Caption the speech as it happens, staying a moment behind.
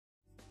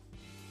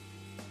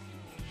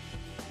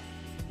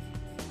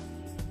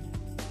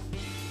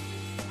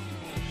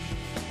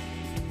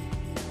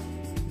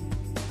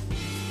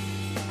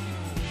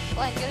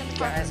Blaine, get in the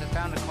car. Guys, I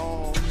found a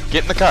coal.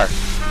 Get in the car.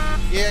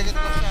 Yeah, get the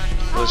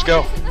shotgun. Let's go.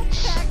 In the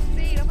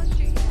backseat. I'm gonna shoot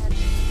you dead.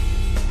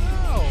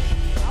 No.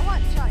 I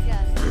want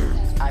shotgun.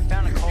 I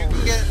found a coal. You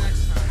can get it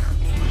next time.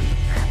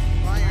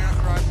 Well, you're not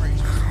driving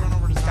range. Just run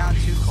over to the Found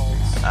 2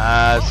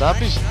 coals.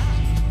 Zombies.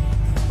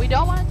 Nice. We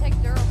don't want to take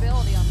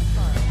durability on the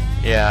car.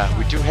 Yeah,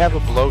 we do have a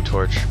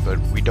blowtorch, but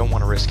we don't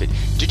want to risk it.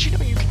 Did you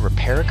know you can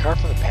repair a car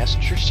from the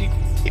passenger seat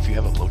if you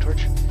have a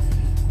blowtorch?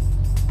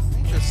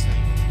 Interesting.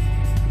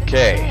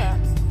 Okay.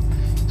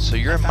 So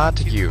you're in found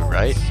 2 Montague, coals.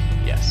 right?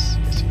 Yes.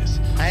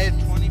 I had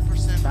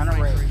 20% Found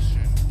a raid.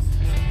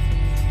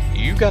 hydration.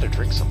 You gotta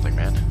drink something,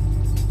 man.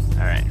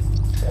 Alright.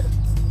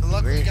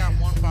 Luckily, Weird. got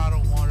 1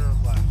 bottle of water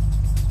left.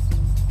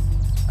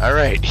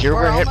 Alright, here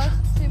We're we're almost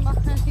to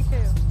Montague.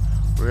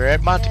 we're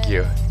at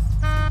Montague. Yay.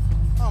 Oh,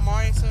 I'm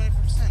already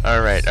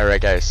 70%.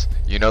 Alright guys.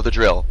 You know the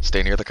drill.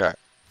 Stay near the car.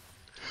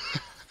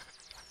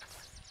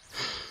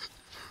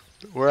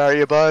 Where are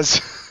you, Buzz?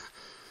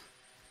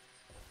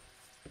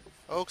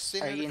 Oaks, stay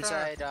Are near you the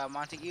car. inside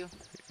Montague?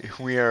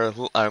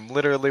 I'm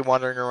literally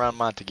wandering around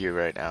Montague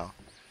right now.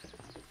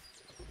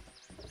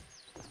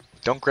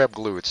 Don't grab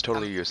glue, it's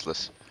totally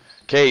useless.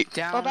 Okay,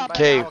 Down What about by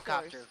Cave. the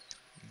helicopter.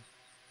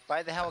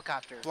 By the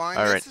helicopter. Blind,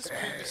 All this right. is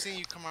creepy seeing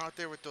you come out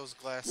there with those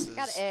glasses.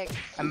 Got eggs.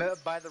 I'm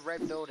by the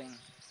red building.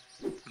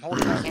 I'm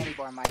holding a candy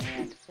bar in my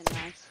hand. It's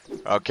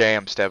nice. okay,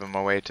 I'm stabbing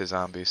my way to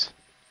zombies.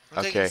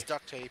 I'm taking Okay. this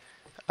duct tape.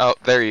 Oh,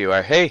 there you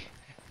are. Hey!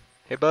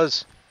 Hey,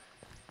 Buzz.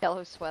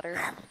 Yellow sweater.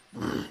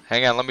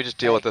 Hang on, let me just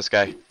deal with this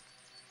guy.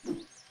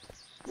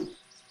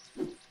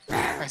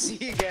 I see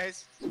you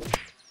guys.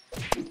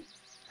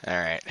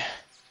 Alright.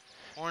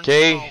 Orange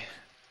Okay. smoke.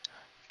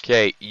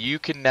 Okay, you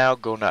can now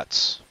go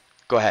nuts.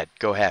 Go ahead,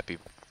 go happy.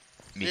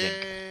 Meaning,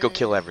 go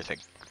kill everything.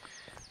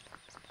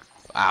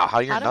 Wow, how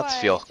do your How do nuts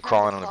I feel turn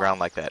crawling the on the clock? ground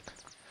like that?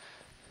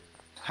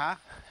 Huh?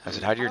 I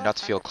said, how do your How do I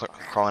nuts turn feel the clock?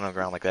 crawling on the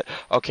ground like that?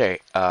 Okay,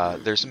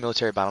 there's some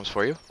military bottoms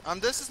for you.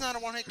 This is not a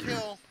one-hit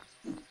kill.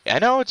 I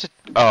know it's a...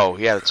 Oh,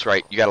 yeah, that's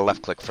right. You got a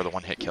left click for the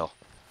one-hit kill.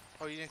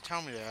 Oh, you didn't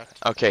tell me that.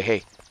 Okay,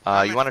 hey,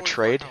 I'm you at want to 44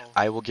 trade? health.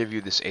 I will give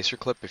you this Acer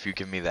clip if you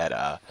give me that,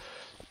 Oh,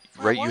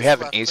 right, I you was have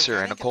an left click. Acer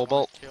I and a didn't get the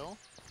Cobalt? one-hit kill.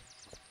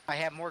 I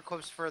have more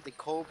clips for the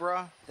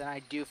Cobra than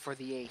I do for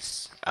the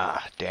Ace.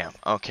 Ah, damn.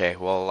 Okay,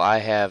 well, I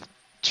have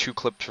 2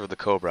 clips for the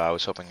Cobra. I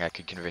was hoping I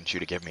could convince you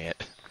to give me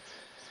it.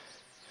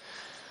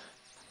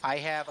 I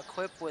have a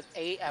clip with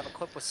 8, I have a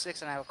clip with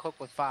 6, and I have a clip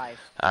with 5.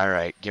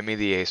 Alright, give me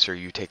the Acer.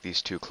 You take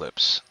these 2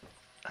 clips.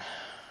 I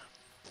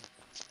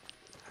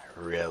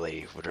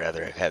really would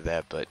rather have had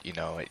that, but, you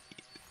know...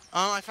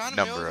 I found a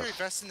Number military of-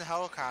 vest in the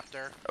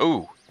helicopter.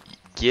 Oh,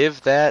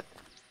 give that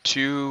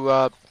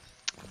to,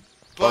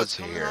 Buzz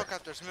come in the here.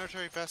 helicopter. There's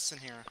military vests in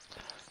here.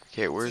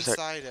 Okay, where's it's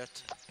that? inside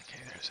it. Okay,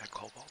 there's that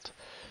Cobalt.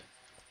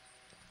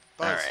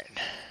 Buzz, Alright.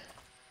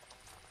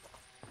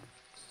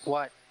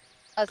 What?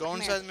 Us, go come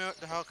inside here.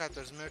 the helicopter.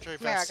 There's a military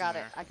Come here, I vest got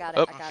in it. there. I got it.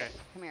 Oh. I got Okay. it.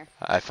 Come here.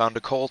 I found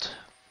a Colt.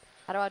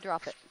 How do I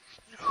drop it?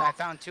 I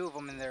found 2 of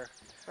them in there.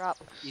 Drop.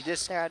 You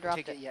just There, I dropped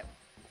take it. Yet.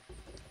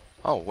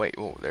 Oh, wait,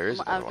 oh, there is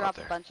I've another one up dropped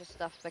a there. bunch of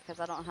stuff because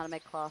I don't know how to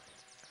make cloth.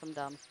 I'm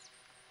dumb.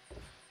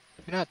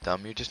 You're not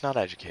dumb, you're just not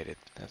educated.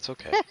 That's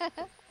okay.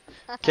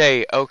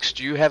 Okay, Oaks,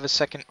 do you have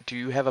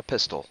a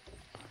pistol?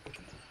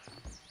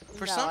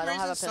 For No, some I don't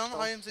have reason, a some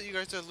pistol. items that you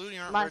guys are looting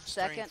aren't My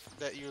registering second.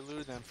 that you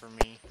looted them for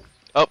me.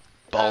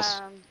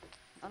 Balls.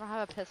 I don't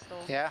have a pistol.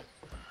 Yeah.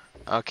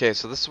 Okay,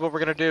 so this is what we're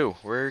gonna do.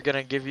 We're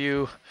gonna give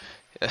you...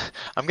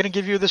 I'm gonna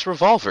give you this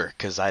revolver,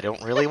 because I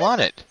don't really want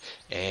it.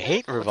 I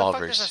hate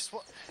revolvers.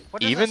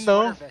 What does Even a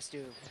though- sweater vest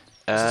do?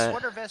 Does a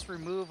sweater vest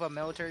remove a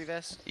military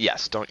vest?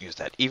 Yes, don't use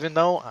that. Even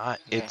though Okay.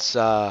 it's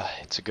a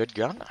good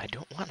gun, I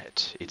don't want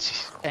it.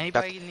 It's...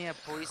 Anybody need a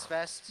police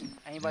vest?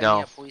 Anybody No.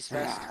 need a police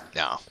vest?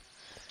 No.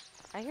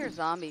 I hear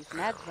zombies.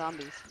 Mad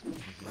zombies.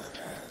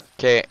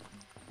 Okay,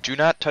 do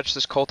not touch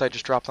this Colt I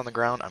just dropped on the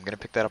ground. I'm gonna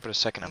pick that up in a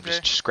second. I'm just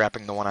Okay.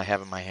 scrapping the one I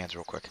have in my hands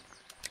real quick.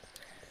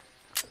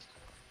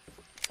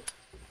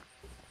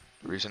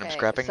 The reason I'm Okay,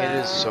 scrapping it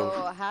is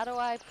so... how do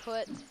I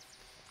put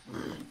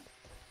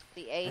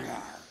the ace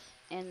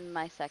in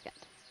my second?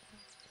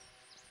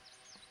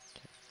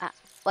 Ah,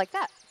 like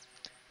that.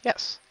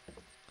 Yes.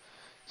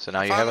 So now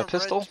I you found have a red-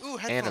 pistol Ooh,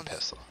 and a headphones.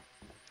 pistol.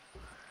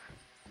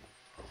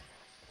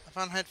 I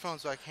found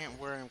headphones, but I can't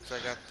wear them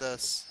because I got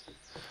this.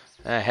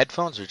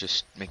 Headphones are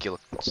just make you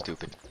look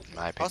stupid, in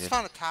my I also opinion.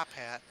 found a top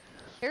hat.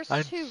 Here's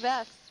I- 2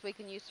 vests we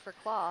can use for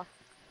cloth.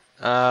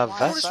 Oh, Vest?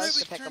 that's Vest? right, Buzz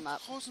we to can pick turn 'em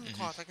up. clothes in the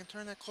cloth. I can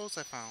turn that clothes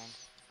I found.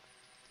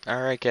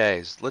 Alright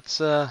guys,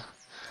 let's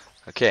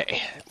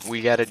okay,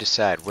 we gotta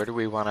decide where do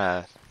we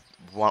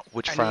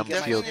which I need farm to get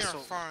my field. Definitely near a pistol.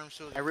 farm,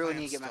 so I really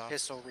need plant to get my stuff.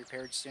 pistol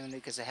repaired soon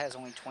because it has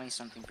only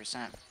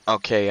 20-something%.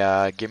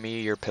 Okay, give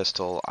me your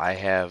pistol. I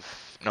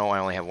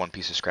only have 1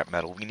 piece of scrap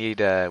metal. We need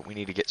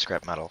to get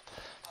scrap metal.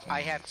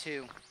 I have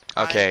 2.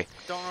 Okay. I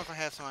don't know if I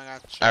have some. I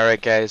got.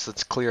 Alright guys,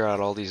 let's clear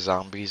out all these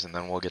zombies and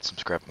then we'll get some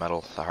scrap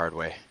metal the hard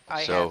way.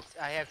 I So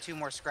have 2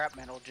 more scrap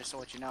metal, just to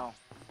let you know.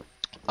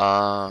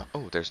 oh,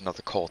 there's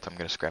another Colt. I'm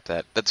gonna scrap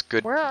that. That's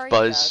good. Where are you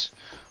Buzz. guys?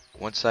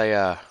 Once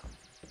I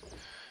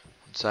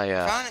Once I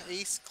Found an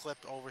ace clip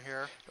over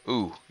here.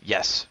 ooh,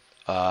 yes.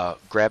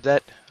 Grab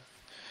that.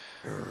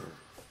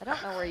 I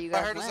don't know where you I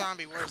guys heard a went.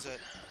 zombie. Where is it?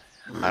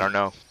 I don't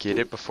know. Get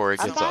it before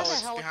it I'm gets by Oh, the us.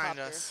 it's behind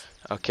helicopter. us.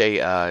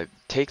 Okay,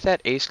 take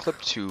that ace clip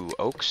to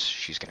Oaks.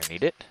 She's gonna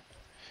need it.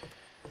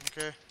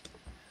 Okay.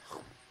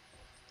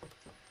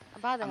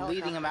 I'm by the I'm helicopter.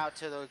 leading him out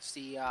to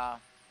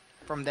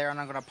from there,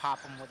 and I'm gonna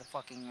pop him with a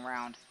fucking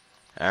round.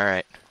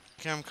 Alright.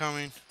 Okay, I'm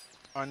coming.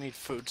 I need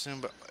food soon,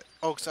 but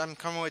Oaks, I'm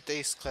coming with the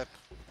ace clip.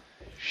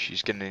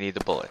 She's gonna need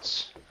the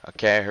bullets.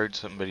 Okay, I heard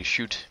somebody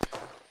shoot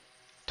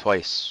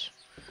twice.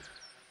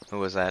 Who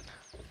was that?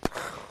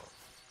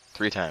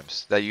 3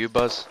 times. That you,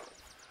 Buzz?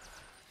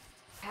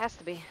 Has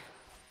to be.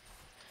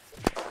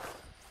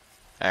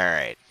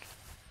 Alright.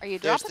 Are you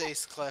There's dropping the it?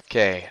 ace clip.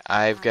 Okay,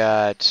 I've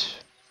got...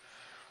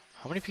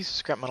 How many pieces of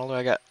scrap metal do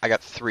I got? I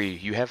got 3.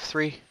 You have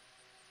 3?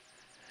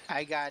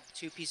 I got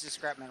 2 pieces of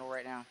scrap metal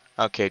right now.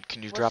 Okay,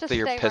 can you Let's drop just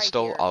your stay right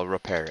pistol? here. I'll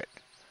repair it.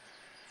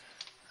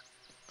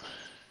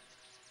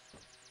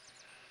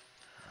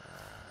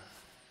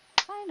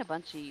 Find a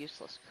bunch of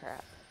useless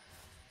crap.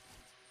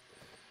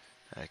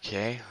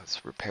 Okay,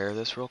 let's repair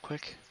this real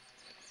quick.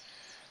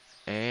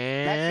 I'm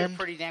actually And... a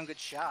pretty damn good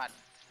shot.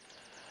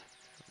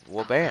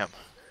 well, bam.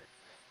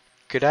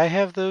 Could I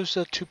have those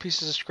 2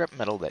 pieces of scrap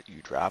metal that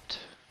you dropped?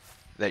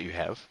 That you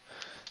have.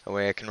 That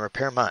way I can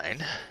repair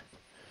mine.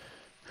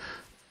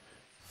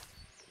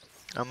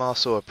 I'm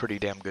also a pretty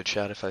damn good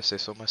shot, if I say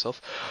so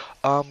myself.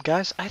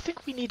 Guys, I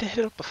think we need to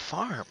hit up a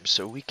farm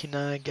so we can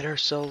get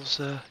ourselves,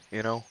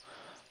 you know,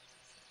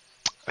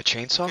 a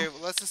chainsaw. Okay, well,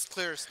 let's just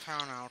clear this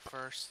town out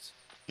first.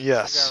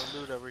 Yes. We gotta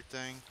loot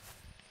everything.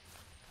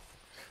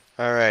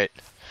 All right.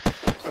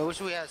 I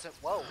wish we had some.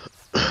 Whoa.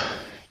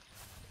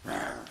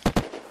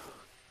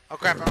 Oh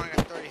crap, I only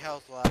got 30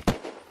 health left.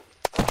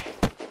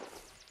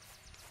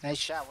 Nice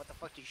shot. What the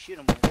fuck do you shoot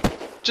him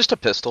with? Just a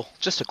pistol.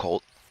 Just a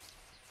Colt.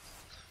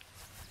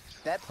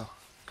 That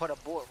put a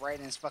bullet right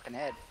in his fucking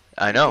head.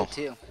 I know. Good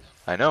too.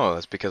 I know.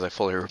 That's because I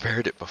fully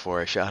repaired it before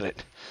I shot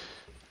it.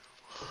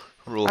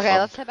 Rule of Okay, thumb.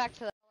 let's head back to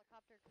the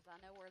helicopter because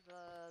I know where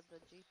the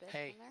jeep is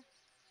Hey. from there.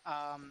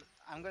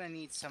 I'm gonna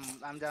need some.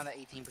 I'm down to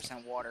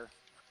 18% water.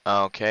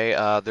 Okay.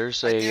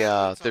 There's I did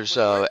a loot some- there's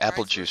wait,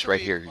 apple guys, juice where's the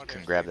right here. vehicle? You Oh, can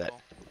there's grab the that.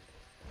 vehicle.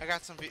 I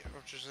got some.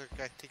 Just a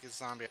guy take a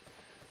zombie.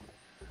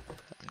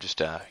 I'm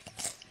just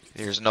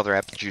here's another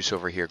apple juice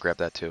over here. Grab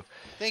that too.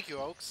 Thank you,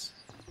 Oaks.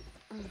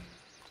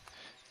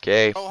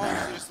 Okay. Oh,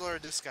 hold just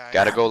lowered this guy.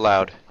 Gotta go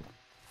loud.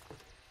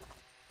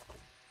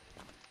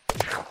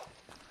 All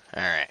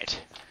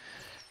right.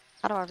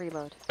 How do I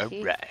reload? All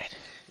T?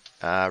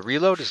 right.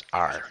 Reload is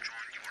R.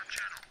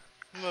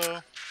 Hello.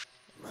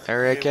 All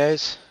right,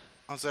 guys.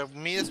 I was like,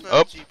 me as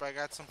Oh. Jeep, I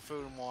got some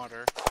food and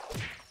water.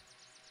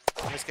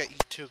 I just got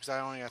eat too because I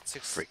only got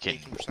Freaking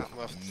 18%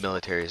 left.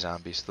 military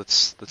zombies.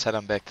 Let's head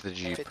on back to the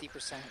jeep.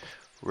 50%.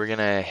 We're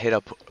gonna hit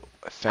up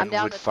I'm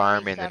down Fenwood to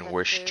Farm and 27 then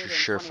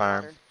Worcestershire food and 20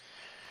 Farm. water.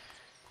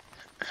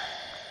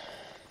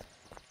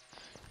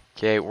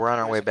 Okay, we're on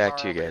our There's way a back car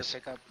to you over here, guys.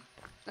 pick up.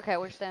 Okay,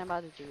 we're standing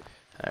by the jeep.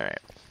 All right.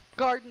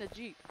 Guarding the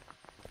jeep.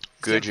 It's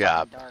Good getting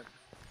fucking job. dark.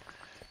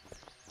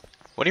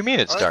 What do you mean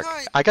it's Oh, dark?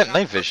 hi. I got Yeah,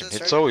 night but vision. this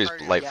It's certain always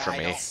part of light Yeah, for I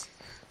me. know.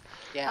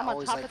 Yeah, I'm on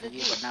always top like of the you,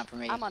 jeep. but not for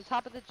me. I'm on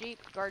top of the jeep,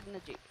 guarding the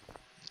jeep.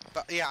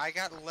 But yeah, I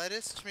got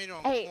lettuce, tomato,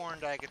 and Hey. corn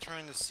that I could turn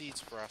into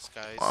seeds for us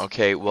guys.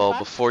 Okay, well, I'm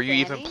before you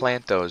even standing-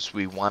 plant those,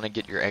 we want to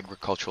get your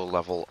agricultural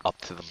level up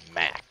to the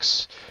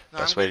max. No,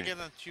 Best I'm way gonna to... get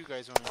them to you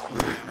guys when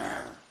we meet.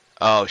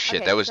 Oh, shit,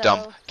 Okay, that was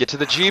dumb. so- Get to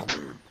the jeep.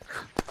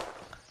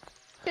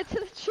 Get to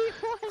the jeep,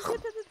 Ryan,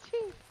 get to the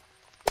jeep.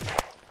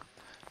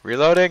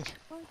 Reloading.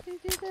 Why did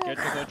you do that? Get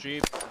to the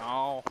jeep.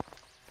 No.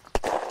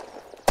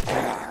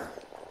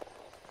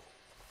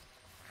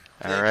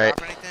 Did All they right.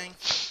 drop anything?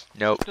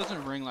 Nope. It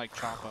doesn't ring like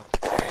Choppa.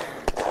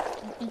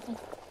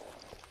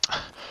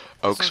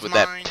 Oaks one's with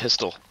mine. that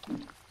pistol.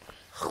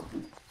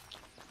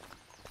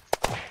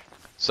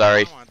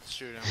 Sorry. I wanted to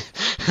shoot him.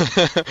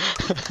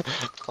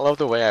 I love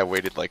the way I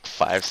waited like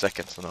 5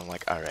 seconds and I'm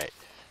like, alright.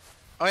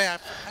 Oh yeah.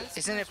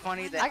 Isn't it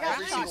funny I that got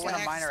every shot single one of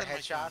once. mine are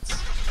Accident like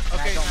headshots?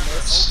 Okay, I don't remember,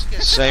 miss. Oaks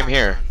gets Same shot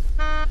here.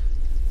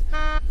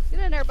 on. Get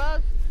in there,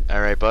 Buzz.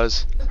 Alright,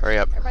 Buzz. Hurry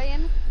up. Everybody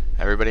in?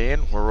 Everybody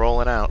in? We're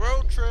rolling out.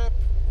 Road trip.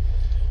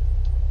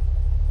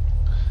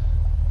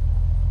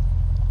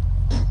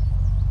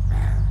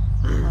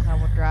 Love how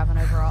we're driving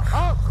over all.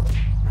 Oh!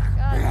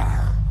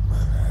 God.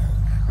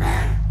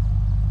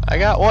 I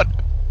got one.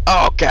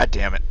 Oh, god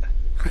damn it.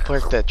 Who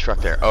parked that truck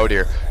there? Oh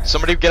dear.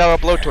 Somebody get out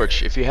a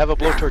blowtorch. If you have a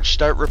blowtorch,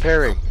 start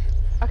repairing.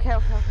 Okay.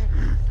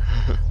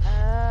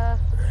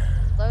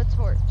 Low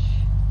torch.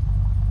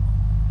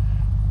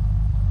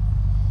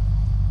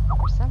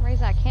 For some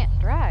reason, I can't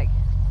drag.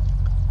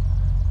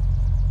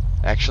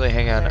 Actually,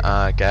 hang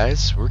on,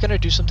 guys. We're gonna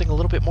do something a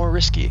little bit more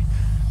risky.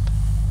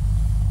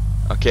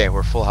 Okay,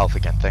 we're full health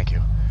again. Thank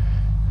you.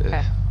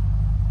 Okay.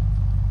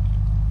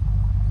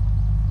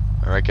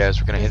 Alright, guys,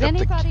 we're gonna Does hit up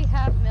the... anybody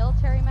have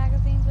military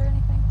magazines or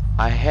anything?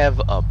 I have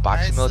a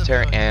box I of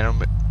military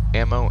civilian.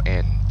 ammo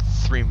and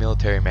 3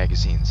 military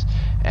magazines.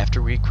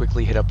 After we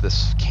quickly hit up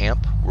this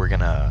camp, we're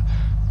gonna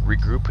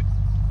regroup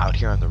out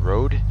here on the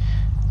road,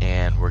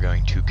 and we're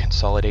going to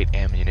consolidate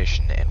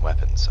ammunition and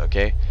weapons,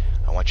 okay?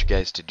 I want you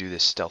guys to do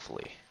this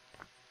stealthily.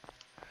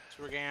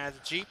 So we're getting out of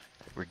the Jeep.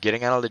 We're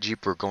getting out of the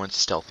Jeep, we're going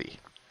stealthy.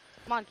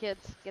 Come on, kids.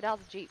 Get out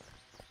of the Jeep.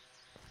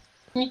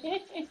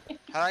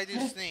 How'd I do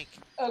sneak?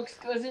 Oaks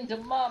goes into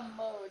mom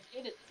mode.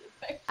 It is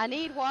effective. I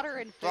need water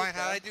and food. Brian,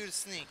 though. how'd I do to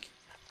sneak?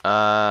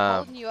 I'm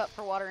holding you up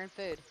for water and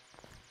food.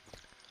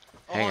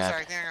 Oh, Hang one on.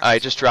 second, hang on. I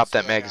just dropped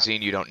that See what I got.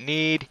 magazine you don't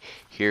need.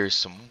 Here's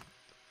some...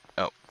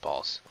 Oh,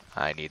 balls.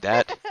 I need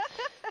that.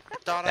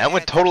 Thought I That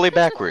went had totally juice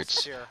backwards.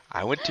 box here.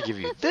 I went to give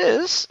you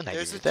this, and I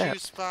There's give a you that.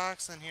 juice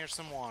box, and here's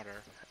some water.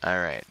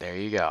 Alright, there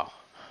you go.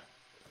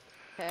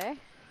 Okay.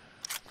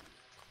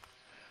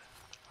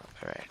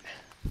 Alright.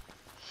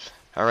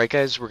 Alright,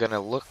 guys, we're gonna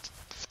loot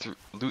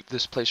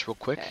this place real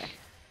quick.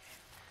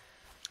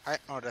 Okay.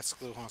 Oh, that's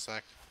glue. One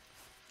sec.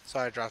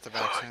 Sorry, I dropped it by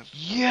accident.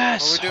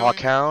 Yes, What are we doing?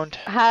 Hawkhound.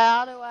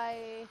 How do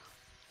I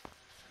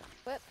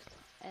whip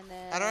and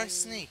then? How do I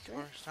sneak?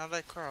 Or how do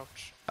I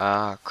crouch?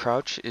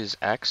 Crouch is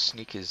X,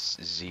 sneak is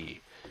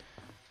Z.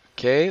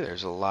 Okay,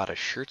 there's a lot of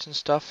shirts and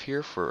stuff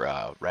here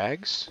for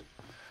rags.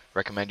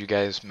 Recommend you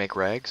guys make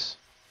rags.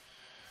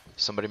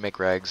 Somebody make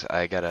rags.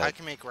 I gotta I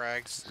can make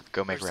rags.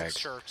 go make Where's rags. the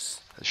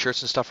shirts. The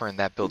shirts and stuff are in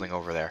that building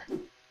over there.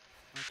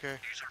 Okay.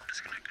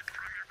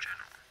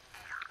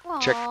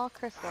 Check. Aw,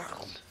 Crystal.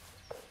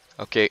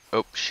 Okay.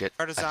 Oh shit.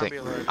 Start a I think zombie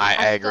alert. I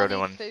still aggroed need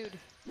one. food.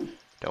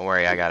 Don't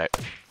worry, I got it.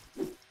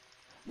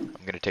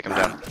 I'm gonna take him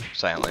down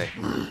silently.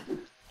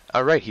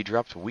 All right, he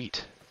dropped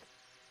wheat.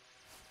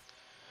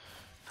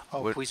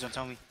 Oh, What- please don't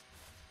tell me.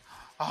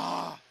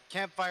 Ah,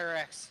 campfire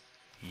X.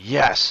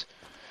 Yes.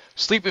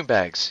 Sleeping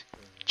bags,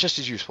 just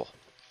as useful.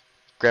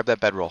 Grab that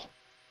bedroll.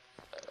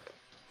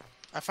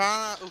 I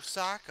found a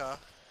Osaka.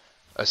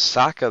 A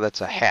Saka, that's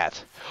a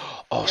hat.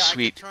 Oh, yeah,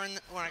 sweet. I could turn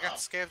when I got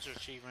the scavenger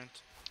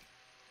achievement.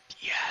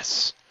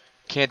 Yes.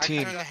 I Canteen.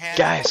 can turn the hat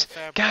Guys, into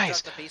fabric.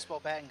 guys, Got the baseball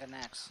bat and an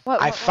axe.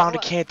 What, I what, found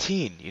what? a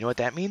canteen. You know what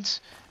that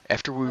means?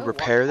 After we Oh,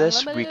 repair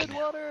this, we unlimited can...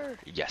 water.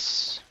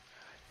 Yes.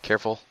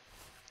 Careful.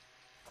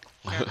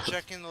 Yeah,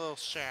 check in the little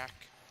shack.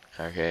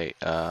 Okay,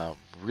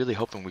 really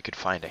hoping we could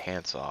find a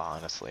handsaw,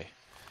 honestly.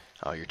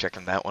 Oh, you're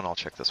checking that one, I'll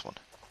check this one.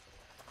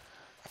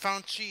 I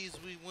found cheese.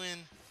 We win.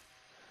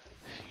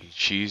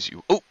 Cheese,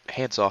 you... Oh,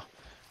 handsaw.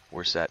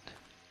 Where's that?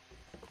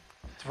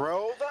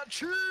 Throw the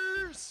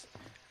cheese.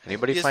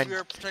 Anybody Yes, find... we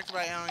are protected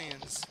by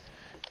aliens.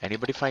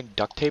 Anybody find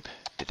duct tape?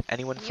 Did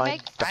anyone Can you find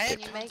make- I duct had tape?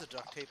 you tons make- of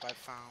duct tape I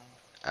found.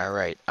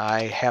 Alright,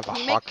 I have a Can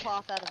you make hawk...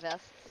 cloth out of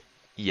vests?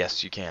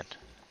 Yes, you can.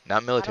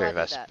 Not military do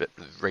vests, that? but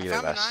I regular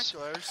found vests.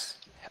 binoculars.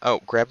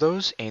 Oh, grab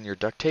those and your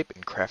duct tape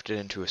and craft it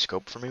into a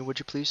scope for me, would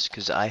you please?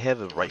 Because I have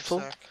a One rifle.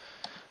 sec.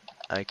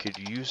 I could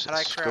use How'd a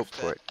I scope craft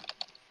for it?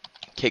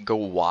 it. Okay, go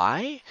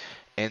Y,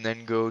 and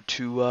then go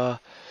to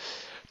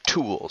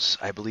tools.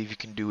 I believe you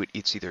can do it.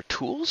 It's either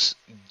tools,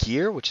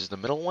 gear, which is the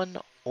middle one,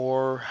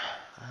 or...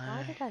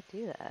 Why did I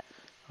do that?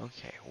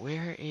 Okay,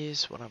 where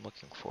is what I'm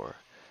looking for?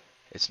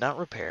 It's not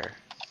repair.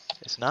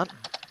 It's not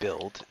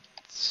build.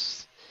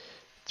 It's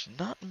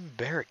not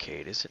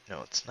barricade, is it?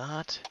 No, it's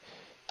not.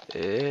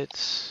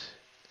 It's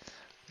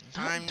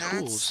not I'm not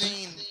tools.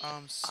 seeing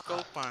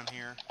scope on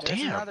here. There's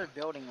Damn. another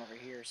building over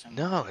here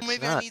somewhere. No, it's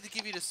Maybe I not. need to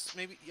give you this.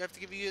 Maybe you have to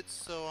give you it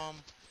so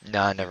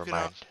Nah, never can,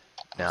 mind.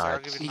 I'm No, sorry, I'll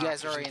it's, give You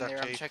guys are Binoculars already in and there.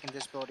 duct I'm tape. checking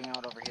this building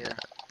out over here.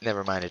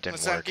 never mind. It didn't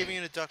Unless I'm work. giving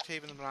you the duct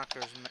tape and the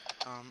binoculars.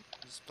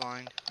 It's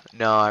blind.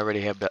 No, I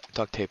already have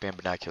duct tape and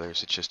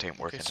binoculars. It just ain't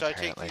Okay, working so I take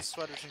apparently. these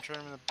sweaters and turn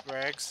them into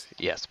rags.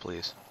 Yes,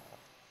 please.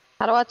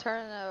 How do I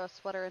turn a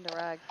sweater into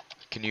rag?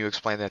 Can you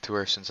explain that to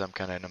her since I'm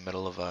kind of in the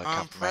middle of a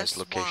compromised Press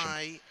location?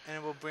 Y and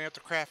it will bring up the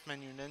craft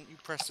menu. And then you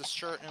press the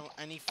shirt and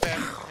any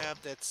fabric you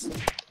have that's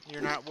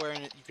you're not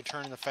wearing it, you can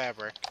turn into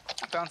fabric.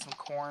 I found some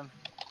corn.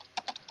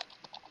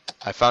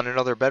 I found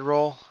another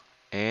bedroll,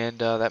 and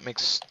that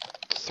makes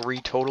 3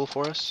 total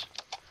for us.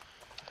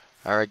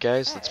 Alright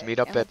guys, let's meet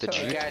up at the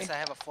Inventory. Hey Jeep. guys, I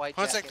have a flight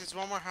One sec, jacket. there's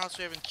one more house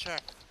we haven't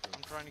checked.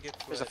 I'm trying to get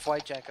to There's a it.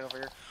 flight jacket over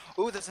here.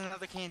 Ooh, there's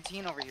another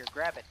canteen over here.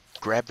 Grab it.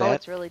 Grab Oh, that.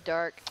 it's really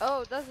dark.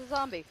 Oh, that's a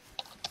zombie.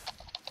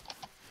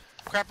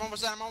 Crap,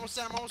 I'm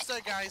almost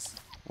dead, guys.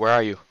 Where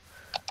are you?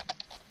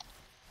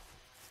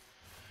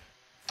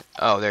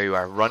 Oh, there you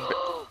are. Run.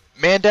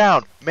 Man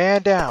down!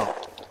 Man down!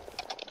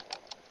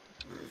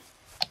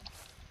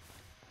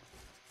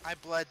 I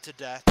bled to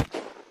death.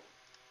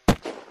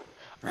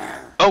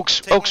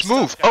 Oaks! Take my Oaks,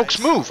 move! stuff, Oaks,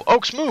 guys. move!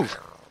 Oaks, move!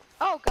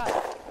 Oh god.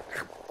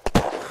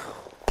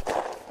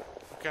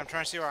 Okay, I'm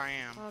trying to see where I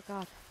am. Oh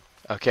god.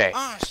 Okay.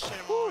 Ah, shit,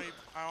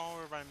 I'm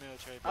over by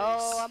military base.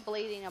 Oh, I'm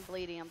bleeding. I'm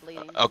bleeding. I'm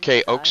bleeding.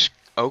 Okay, I'm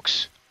gonna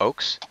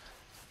Oaks.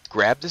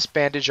 Grab this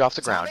bandage off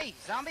the ground. Zombie!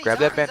 Zombie! Grab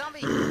zombie, that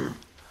zombie!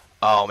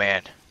 Oh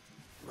man.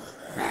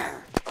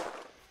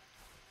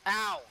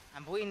 Ow!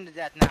 I'm bleeding to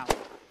death now.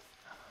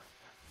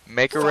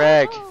 Make a die.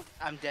 rag. Oh,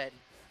 I'm dead.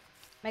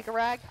 make a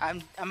rag.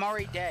 I'm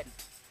already dead.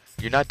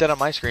 You're not dead on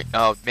my screen.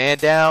 Oh, man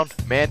down.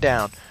 Man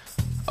down.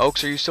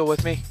 Oaks, are you still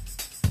with me?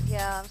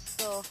 Yeah, I'm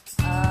still.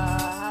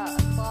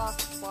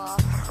 Cloth.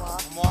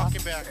 I'm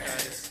walking back,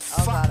 guys.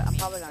 Oh god, I'm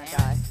probably gonna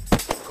die.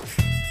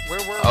 Where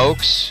were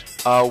Oaks,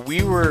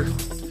 we were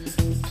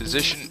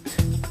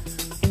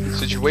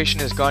situation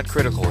has gone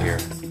critical here.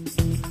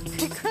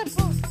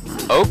 Incredible.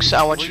 Oaks,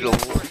 I want we? you Were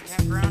to... you at Forest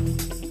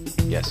Campground?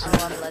 Yes. Oh,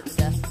 I'm bled to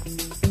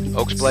death.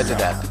 Oaks bled to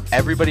death.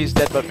 Everybody's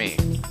dead but me.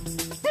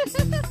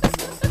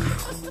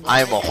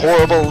 I am a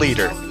horrible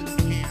leader.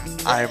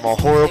 I am a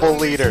horrible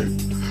leader.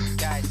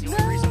 Guys, the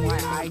only reason why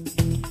I...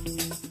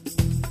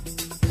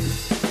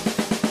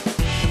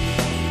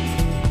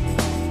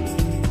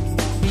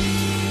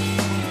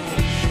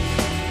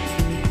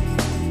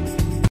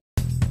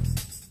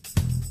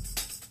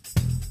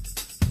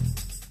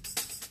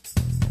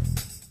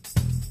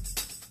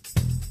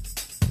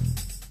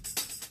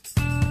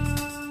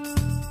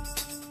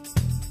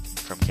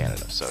 From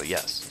Canada, so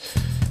yes.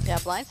 Yeah,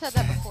 Blind said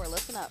that before.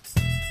 Listen up.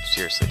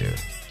 Seriously, dude.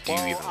 Do you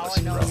Well, even all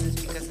listen, I know bro? is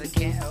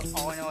because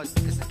all I know is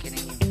because the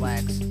Canadian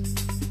flags.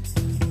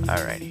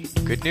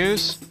 Alrighty. Good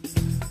news.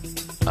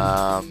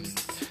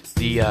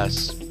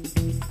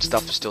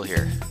 Stuff is still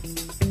here.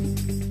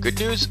 Good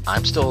news,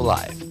 I'm still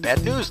alive.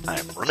 Bad news,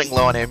 I'm running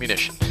low on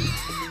ammunition.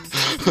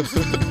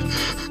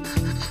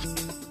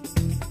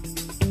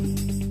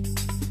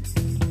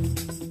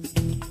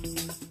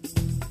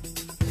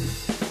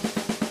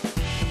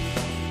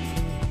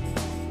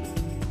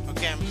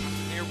 Okay, I'm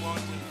near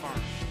Wellington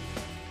Farm.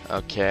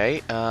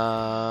 Okay,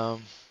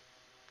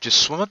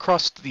 just swim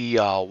across the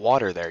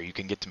water there. You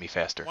can get to me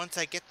faster. Once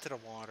I get to the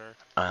water.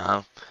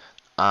 Uh-huh.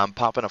 I'm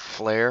popping a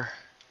flare.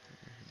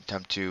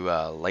 Time to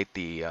light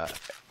the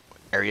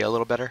area a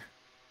little better.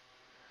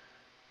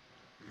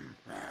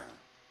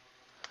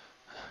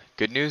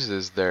 Good news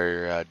is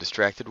they're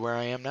distracted where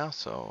I am now,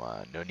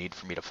 so no need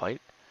for me to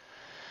fight.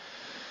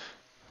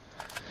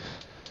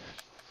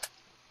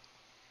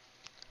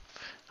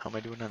 How am I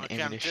doing on Okay,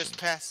 I'm ammunition? just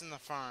passing the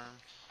farm.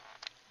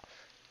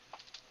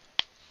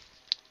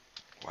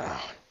 Wow.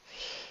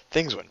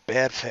 Things went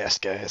bad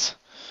fast, guys.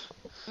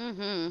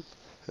 Mm-hmm.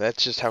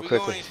 That's just how If we go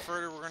quickly. any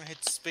further, we're gonna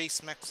hit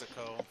Space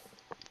Mexico.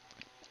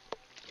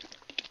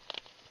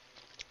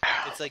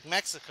 It's like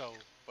Mexico,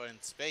 but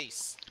in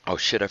space. Oh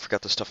shit, I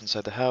forgot the stuff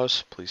inside the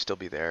house. Please still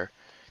be there.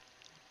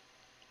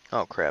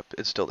 Oh crap,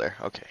 it's still there.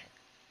 Okay.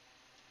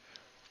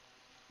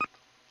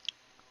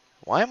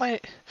 Why am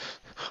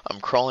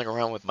I'm crawling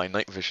around with my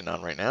night vision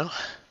on right now.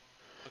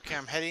 Okay,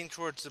 I'm heading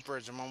towards the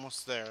bridge. I'm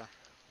almost there.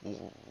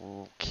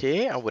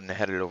 Okay, I wouldn't have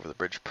headed over the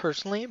bridge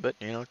personally, but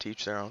you know, to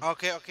each their own.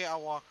 Okay,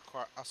 I'll walk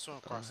across. I'll swim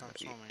across. I'm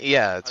swimming.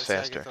 Yeah, I it's just gotta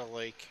faster. get to the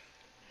lake.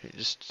 You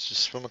just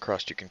swim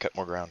across, you can cut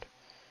more ground.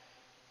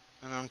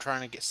 And I'm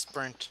trying to get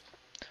sprint.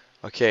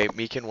 Okay,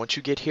 Meekin, once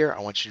you get here,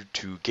 I want you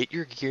to get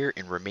your gear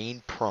and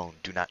remain prone.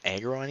 Do not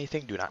aggro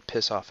anything, do not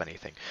piss off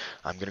anything.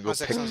 I'm gonna go One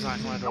second, pick...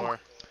 someone's knocking my door.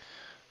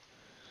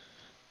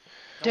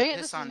 Dang Don't it,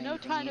 piss this is on no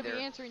anything time to either.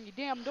 be answering your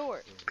damn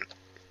door.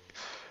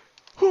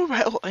 Who the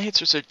hell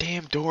answers a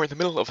damn door in the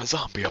middle of a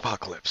zombie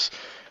apocalypse?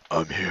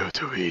 I'm here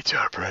to eat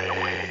your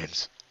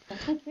brains.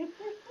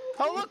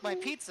 Oh look, my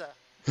pizza.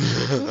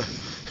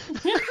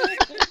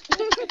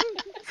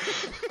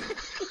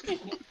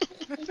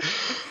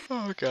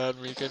 Oh god,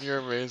 Meekin, you're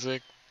amazing.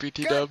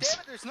 BT God dubs.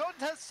 damn it, there's no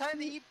time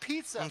to eat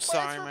pizza. I'm Plans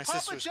sorry, for my Papa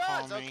sister's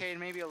John's. calling me. Okay,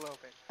 maybe a little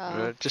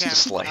bit. Just a Okay,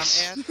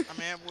 slice.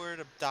 I'm at where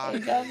the dock Hey,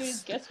 is.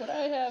 zombies, guess what I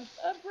have?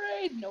 A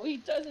braid! No, he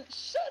doesn't.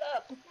 Shut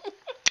up!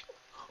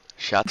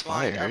 Shots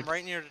Blind, I'm fired.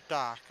 right near the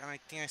dock, and I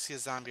think I see a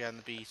zombie on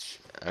the beach.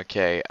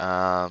 Okay, When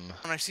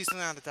I see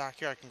something on the dock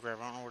here, I can grab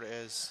it. I don't know what it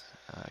is.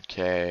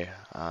 okay,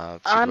 On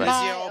Is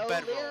my yellow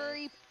bedroll.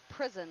 O'Leary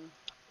prison.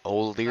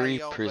 O'Leary Got a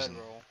yellow prison.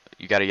 bedroll.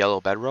 You got a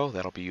yellow bedroll?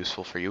 That'll be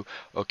useful for you.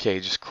 Okay,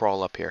 just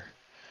crawl up here.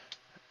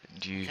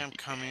 Do you... Okay, I'm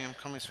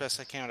coming as fast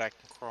as I can, but I can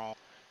crawl.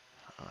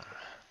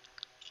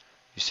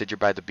 You said you're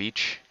by the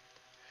beach?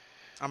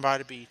 I'm by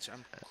the beach.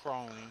 I'm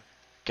crawling.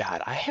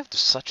 God, I have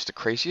such the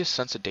craziest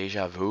sense of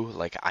deja vu.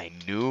 Like, I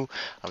knew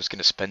I was going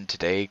to spend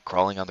today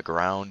crawling on the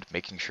ground,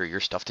 making sure your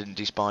stuff didn't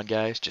despawn,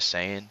 guys. Just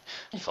saying.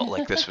 Felt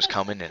like this was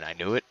coming, and I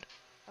knew it.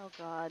 Oh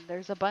god,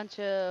 there's a bunch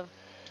of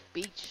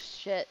beach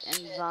shit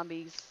and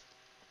zombies.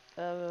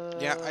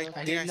 Yeah, I I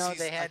think didn't know see,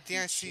 they had I think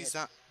I beach see shit.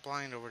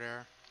 Blind over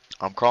there.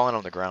 I'm crawling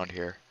on the ground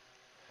here.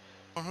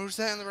 Oh, who's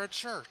that in the red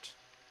shirt?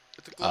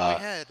 With the glowing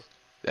head.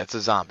 That's a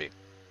zombie.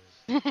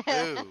 Ew.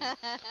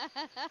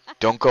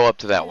 Don't go up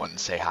to that one and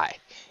say hi.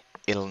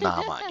 It'll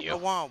nom on Oh, you.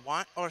 wow,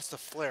 what? Oh, it's the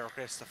flare.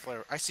 Okay, it's the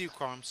flare. I see you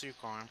crawling.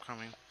 I'm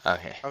coming.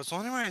 Okay. I was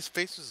wondering why his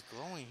face was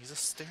glowing. He's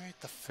just staring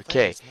at the flare.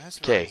 Okay, He's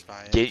okay. mesmerized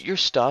by it. Get your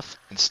stuff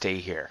and stay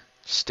here.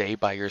 Stay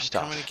by your I'm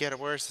coming to stuff. get it.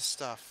 Where's the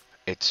stuff?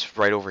 It's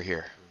right over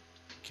here.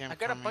 Okay, I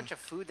got a bunch of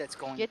food that's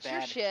going Get bad.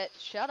 your shit,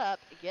 shut up,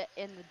 get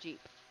in the Jeep.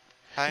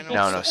 I know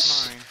No,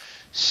 it's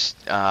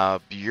no. mine.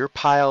 Your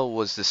pile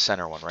was the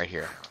center one right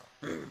here.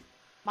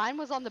 Mine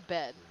was on the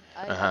bed.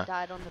 I Uh-huh.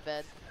 died on the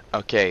bed.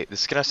 Okay,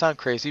 this is gonna sound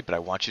crazy, but I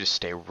want you to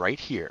stay right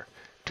here.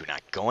 Do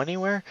not go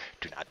anywhere.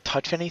 Do not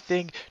touch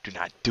anything. Do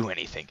not do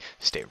anything.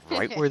 Stay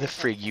right where the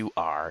frig you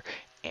are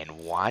and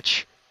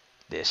watch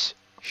this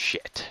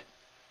shit.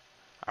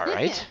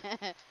 Alright?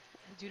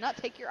 Do not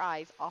take your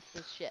eyes off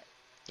this shit.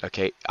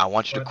 Okay, I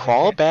want you to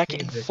crawl back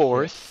and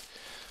forth.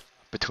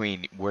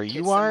 between where It's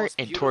you the are most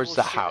and towards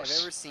beautiful the shit I've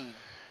house. ever seen.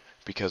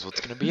 Because what's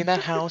going to be in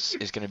that house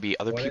is going to be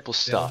other What people's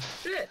it's still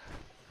stuff. Shit.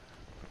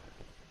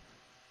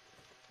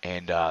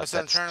 And I said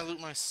I'm that's trying to loot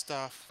my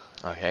stuff.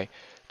 okay.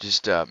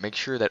 Just make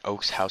sure that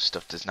Oak's house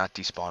stuff does not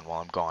despawn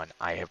while I'm gone.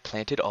 I have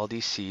planted all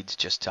these seeds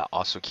just to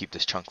also keep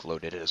this chunk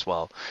loaded as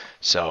well.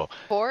 So,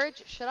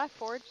 Forage? Should I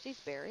forage these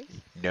berries?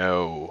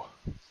 no.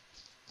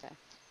 Okay.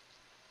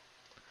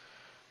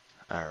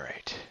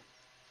 Alright.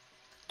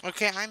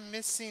 Okay, I'm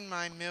missing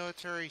my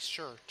military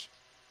shirt.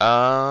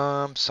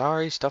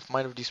 Sorry, stuff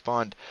might have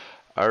despawned.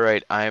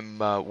 Alright, I'm,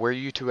 where are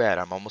you two at?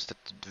 I'm almost at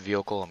the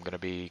vehicle. I'm gonna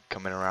be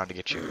coming around to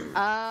get you.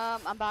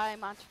 I'm by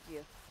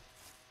Montague.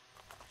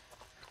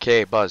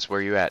 Okay, Buzz, where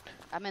are you at?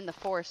 I'm in the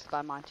forest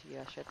by Montague,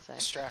 I should say.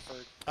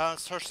 Stratford.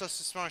 Torch list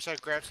this morning, should I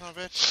grab some of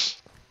it?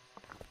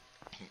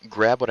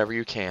 Grab whatever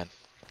you can.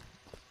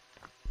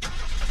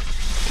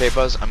 Okay,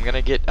 Buzz, I'm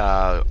gonna get,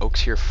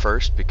 Oaks here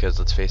first, because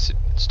let's face it,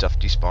 stuff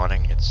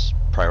despawning, it's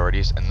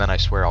priorities, and then I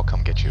swear I'll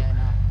come get you.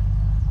 Yeah,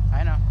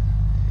 I know.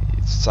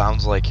 It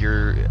sounds like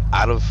you're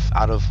out of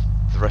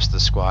the rest of the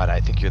squad. I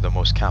think you're the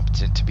most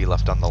competent to be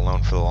left on the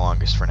loan for the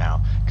longest for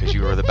now, because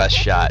you were the best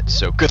shot.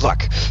 So good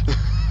luck.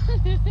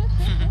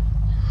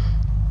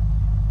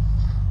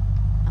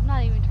 I'm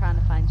not even trying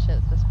to find shit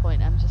at this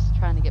point. I'm just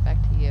trying to get back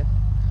to you.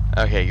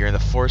 Okay, you're in the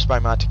forest by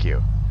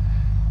Montague.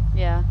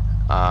 Yeah.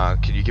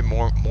 Can you give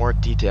more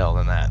detail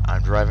than that?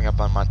 I'm driving up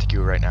on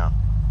Montague right now.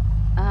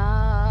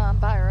 I'm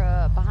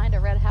behind a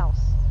red house.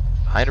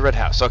 Behind a red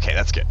house. Okay,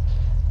 that's good.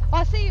 Oh,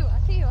 I see you. I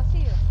see you. I see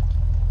you.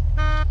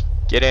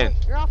 Get in.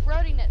 Oh, you're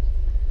off-roading it.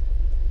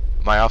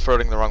 Am I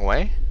off-roading the wrong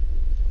way?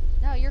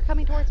 No, you're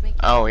coming towards me.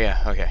 Oh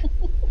yeah. Okay.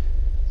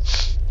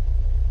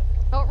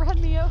 Don't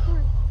run me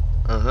over.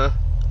 Uh-huh.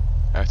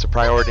 That's a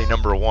priority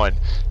number 1.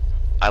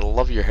 I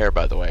love your hair,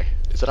 by the way.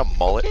 Is that a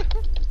mullet?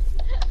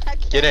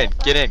 Get in.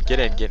 Get in. Get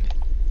in. Get in.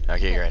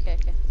 Okay, you're in. Okay.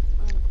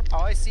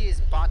 All I see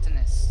is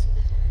botanist.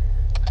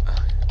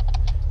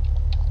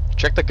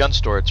 Check the gun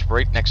store. It's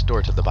right next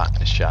door to the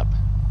botanist shop.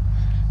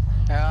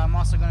 I'm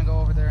also gonna go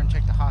over there and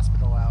check the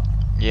hospital out.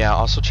 Yeah,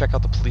 also check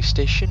out the police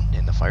station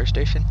and the fire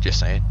station. Just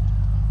saying.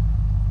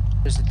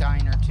 There's a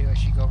diner too. I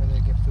should go over there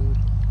and get food.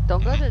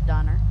 Don't go to the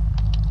diner.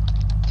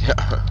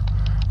 Yeah.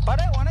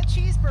 But I want a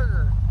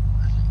cheeseburger.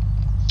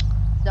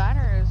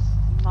 Diner is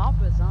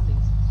involved with zombies.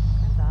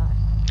 And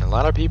die. A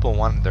lot of people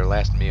wanted their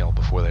last meal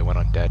before they went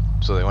undead,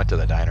 so they went to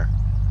the diner.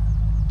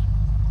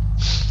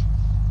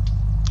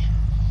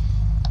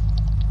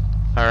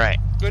 Alright.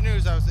 Good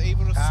news, I was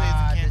able to save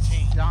the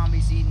canteen. This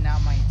zombie's eating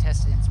out my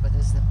intestines, but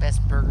this is the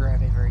best burger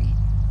I've ever eaten.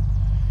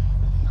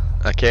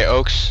 Okay,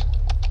 Oaks.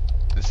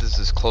 This is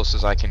as close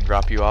as I can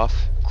drop you off.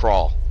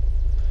 Crawl.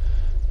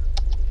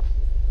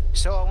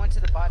 So I went to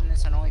the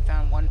botanist and only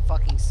found one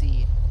fucking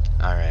seed.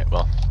 Alright,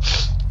 well.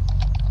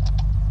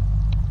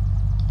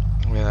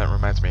 Yeah, that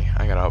reminds me.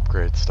 I gotta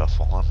upgrade stuff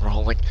while I'm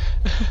rolling.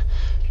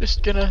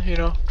 Just gonna,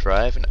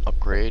 drive and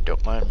upgrade.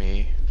 Don't mind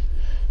me.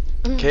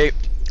 Okay,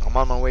 I'm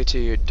on my way to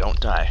you. Don't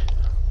die.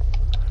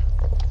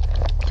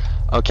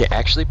 Okay,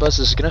 actually, Buzz,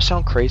 this is gonna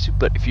sound crazy,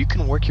 but if you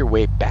can work your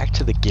way back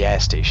to the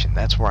gas station,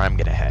 that's where I'm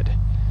gonna head.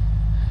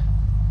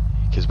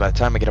 Because by the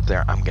time I get up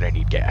there, I'm gonna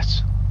need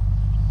gas.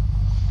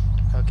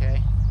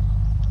 Okay.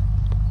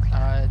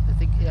 I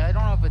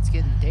don't know if it's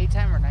getting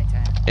daytime or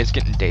nighttime. It's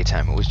getting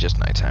daytime. It was just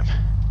nighttime.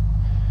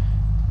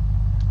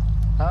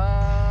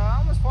 I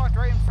almost walked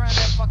right in front of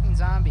that fucking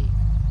zombie.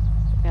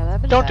 Yeah,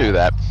 that'd been Don't do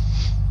that.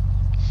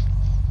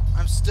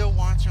 I'm still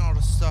watching all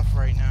the stuff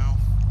right now.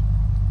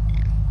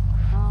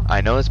 Oh.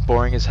 I know it's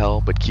boring as hell,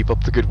 but keep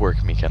up the good work,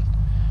 Meekan.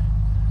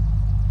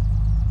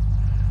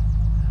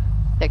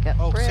 Pick up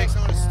Oh, brick, take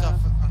some of the stuff.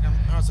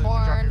 I was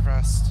gonna drop your corn.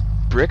 vest.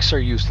 Bricks are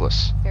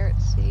useless.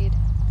 Carrot seed.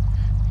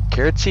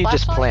 Carrot seed,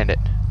 just Flashlight? plant it.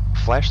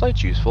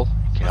 Flashlight's useful.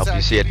 Can help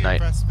you see at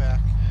night. Vest back.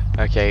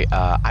 Okay,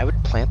 I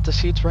would plant the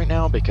seeds right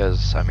now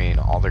because, I mean,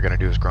 all they're gonna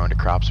do is grow into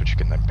crops, which you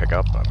can then pick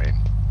up. I mean,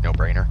 no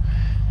brainer.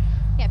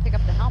 Can't pick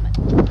up the helmet.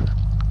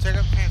 Take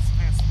up pants.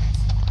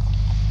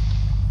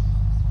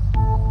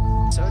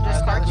 So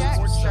just got Carjack? a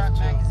sports shop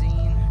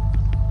magazine.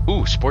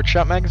 Ooh, sports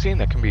shop magazine?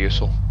 That can be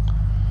useful.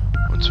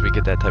 Once we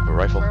get that type of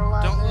rifle.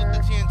 Don't loot the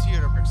TNT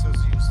or the bricks, those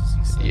are useless,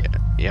 he said. Yeah,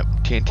 yep.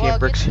 TNT Well, and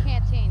bricks. get the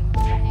canteen. We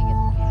can't get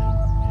the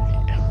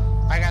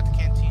canteen. I got the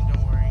canteen,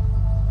 don't worry.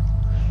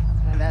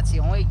 And that's the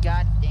only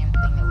goddamn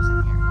thing that was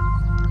in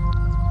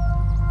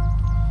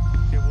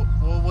here. Okay,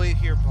 we'll wait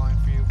here, Blind,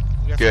 for you.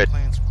 We got Good. some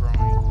plants growing.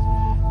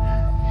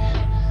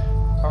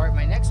 Alright,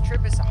 my next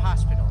trip is the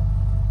hospital.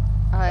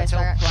 Alright, so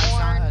I got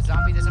corn, a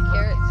zombie doesn't put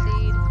carrot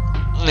me in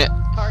there. seed, Yeah.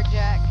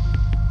 carjack,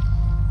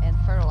 and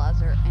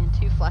fertilizer, and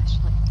 2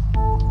 flashlights.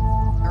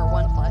 Or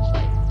 1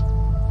 flashlight.